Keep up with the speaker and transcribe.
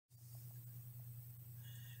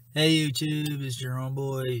Hey YouTube, it's your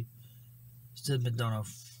homeboy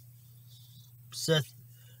Seth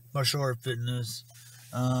Martial Art Fitness.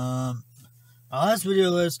 My last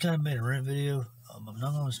video was kind of made a rant video. I'm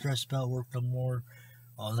not gonna stress about work no more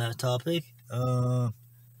on that topic. It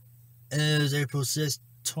was April 6th,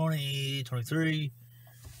 2023.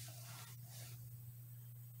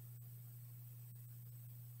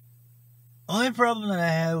 Only problem that I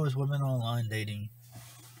have with women online dating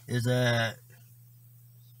is that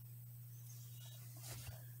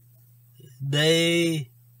they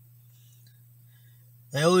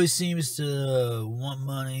always seems to want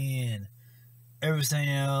money and everything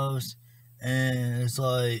else, and it's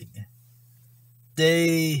like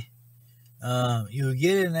you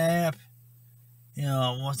get an app,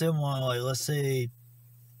 once they want, like, let's say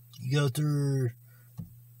you go through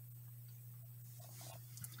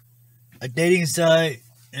a dating site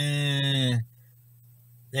and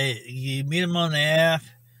you meet them on the app,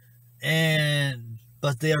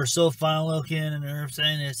 but they are so fine looking and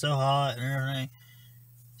everything, they're so hot and everything,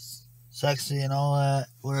 sexy and all that,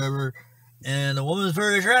 whatever, and the woman's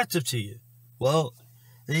very attractive to you. Well,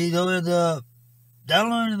 then you go into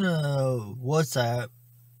downloading the WhatsApp.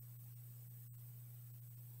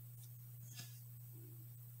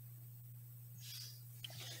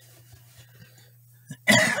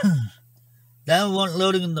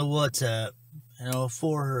 Downloading the WhatsApp,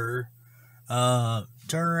 for her,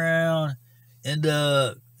 turn around, end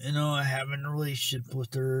up, having a relationship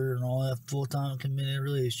with her and all that, full-time committed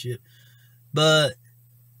relationship. But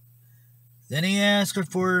then he asked her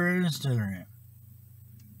for her Instagram.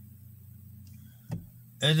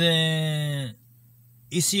 And then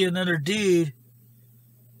you see another dude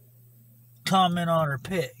comment on her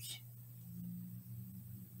pic.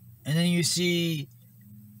 And then you see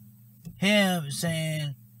him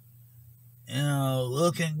saying,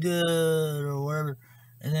 looking good or whatever.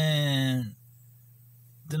 And then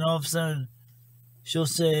all of a sudden she'll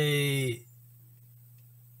say,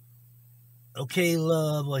 okay,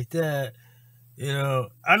 love, like that.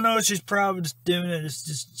 I know she's probably just doing it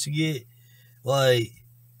just to get, like,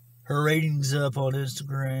 her ratings up on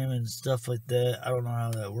Instagram and stuff like that. I don't know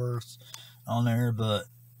how that works on there, but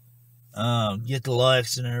get the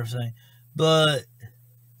likes and everything. But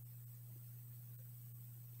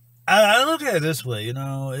I look at it this way,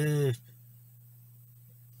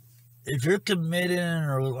 if you're committed in an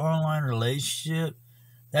online relationship,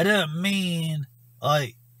 that doesn't mean,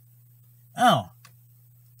 like,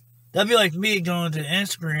 that'd be like me going to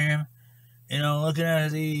Instagram, looking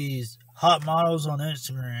at these hot models on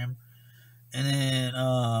Instagram, and then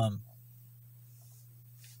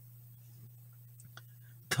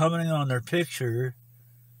commenting on their picture,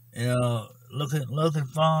 looking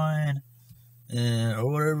fine, or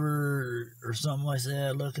whatever, or something like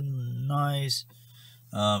that, looking nice,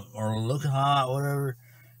 or looking hot, whatever.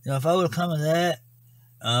 If I would come to that,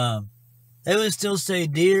 they would still say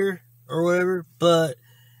dear or whatever, but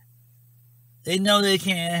they know they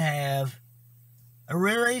can't have a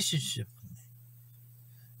relationship with me.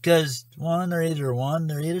 Because one, they're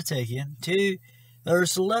either taken, two, they're a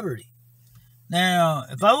celebrity. Now,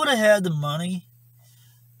 if I would have had the money,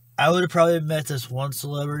 I would have probably met this one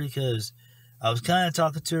celebrity, because I was kind of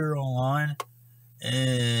talking to her online,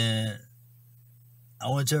 and I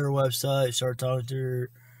went to her website, started talking to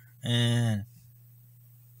her, and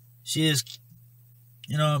she just,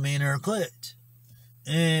 me and her clicked.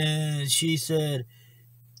 And she said,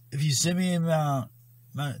 if you send me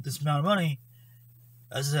this amount of money,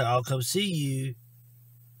 I said, I'll come see you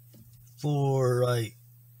for, like,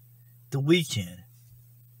 the weekend.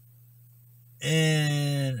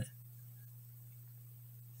 And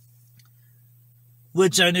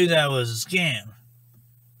which I knew that was a scam.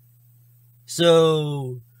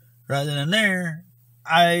 So right then and there,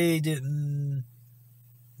 I didn't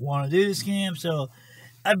want to do the scam, so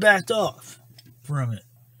I backed off from it.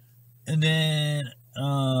 And then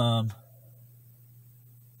I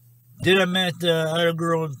met the other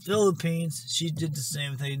girl in the Philippines. She did the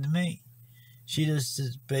same thing to me. She just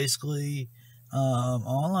basically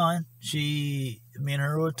online. Me and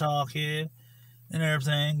her were talking and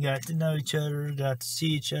everything. Got to know each other. Got to see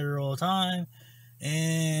each other all the time.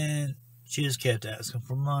 And she just kept asking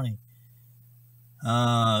for money.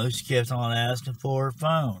 She kept on asking for her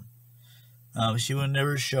phone. She would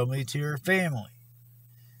never show me to her family.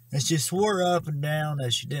 And she swore up and down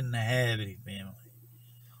that she didn't have any family.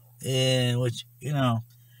 And which,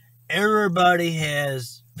 everybody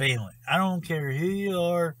has family. I don't care who you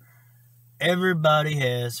are, everybody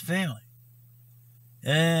has family.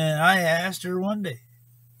 And I asked her one day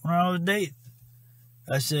when I was dating,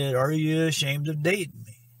 I said, are you ashamed of dating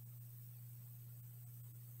me?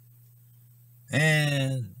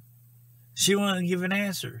 And she wouldn't give an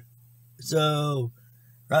answer. So,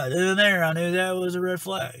 right then and there, I knew that was a red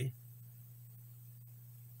flag.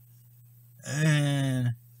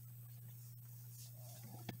 And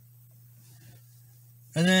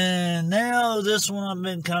then now this one I've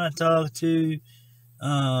been kind of talked to.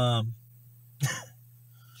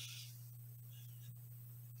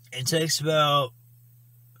 It takes about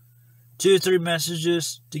 2 or 3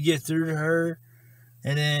 messages to get through to her,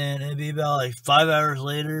 and then it'd be about like 5 hours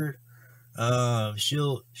later,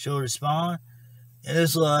 she'll respond, and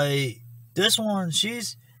it's like this one,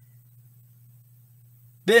 she's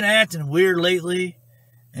been acting weird lately,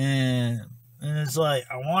 and it's like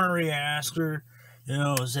I want to re-ask her,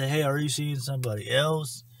 say, hey, are you seeing somebody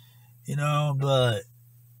else, but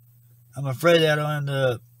I'm afraid that'll end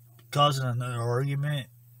up causing another argument.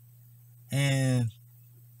 And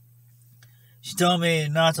she told me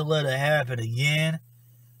not to let it happen again.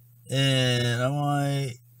 And I'm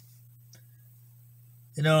like,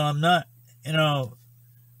 I'm not,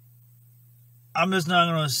 I'm just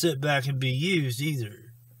not going to sit back and be used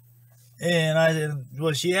either.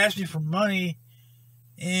 And she asked me for money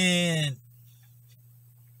and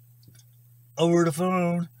over the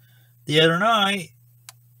phone the other night.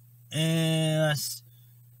 And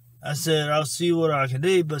I said, I'll see what I can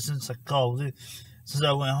do, but since I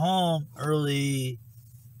went home early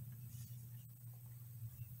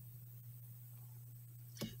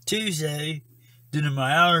Tuesday, due to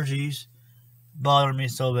my allergies bothering me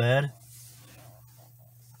so bad,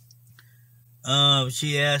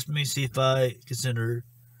 she asked me see if I consider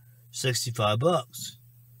 $65.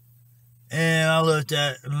 And I looked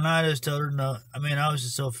at it, and I just told her no. I mean, I was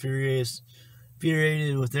just so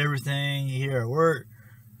infuriated with everything here at work.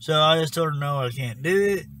 So I just told her no, I can't do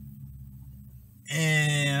it.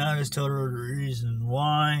 And I just told her the reason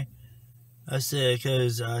why. I said,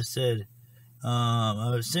 I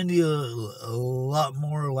would send you a lot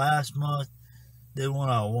more last month than what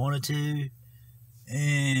I wanted to.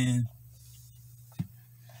 And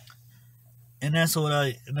that's what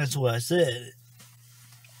I said.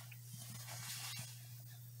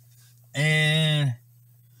 And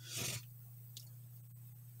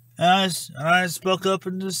I spoke up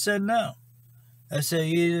and just said no. I said,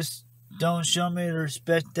 you just don't show me the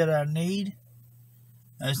respect that I need.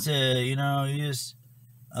 I said, you just,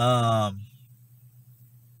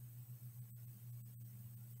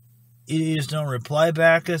 you just don't reply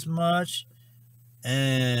back as much.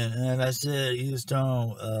 And I said, you just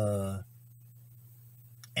don't,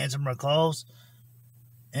 answer my calls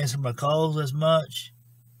as much.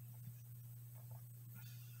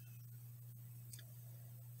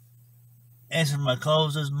 And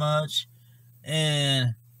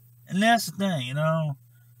that's the thing,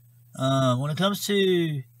 when it comes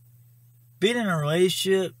to being in a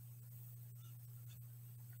relationship,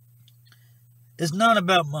 it's not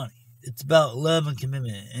about money. It's about love and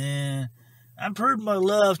commitment. And I've proved my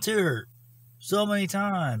love to her so many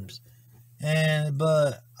times.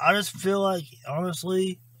 But I just feel like,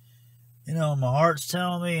 honestly, my heart's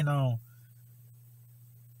telling me,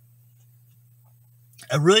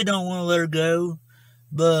 I really don't want to let her go,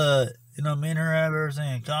 but, me and her have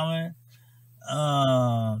everything in common.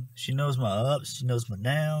 She knows my ups, she knows my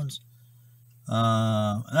downs,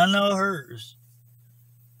 and I know hers.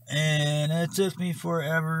 And it took me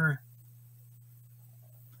forever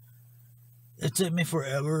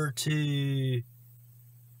to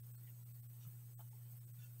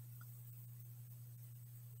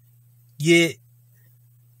get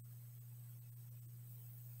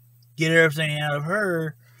everything out of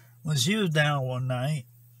her when she was down one night.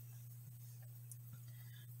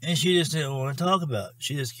 And she just didn't want to talk about it.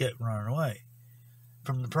 She just kept running away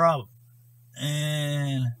from the problem.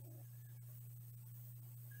 And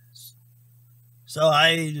so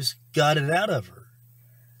I just got it out of her.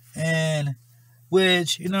 And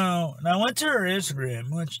which, and I went to her Instagram,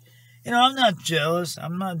 which, I'm not jealous.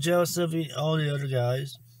 I'm not jealous of all the other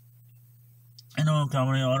guys. I'm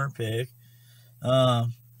commenting on her pic.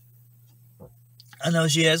 I know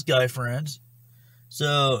she has guy friends.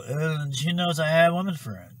 So, and she knows I have women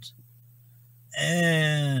friends.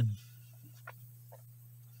 And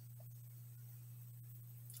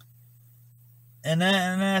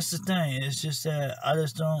that's the thing. It's just that I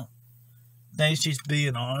just don't think she's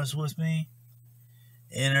being honest with me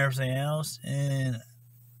and everything else. And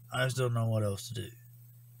I just don't know what else to do.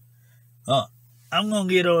 I'm going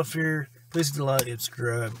to get off here. Please like and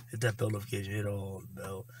subscribe. Hit that bell notification. Hit all the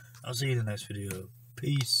bell. I'll see you in the next video.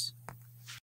 Peace.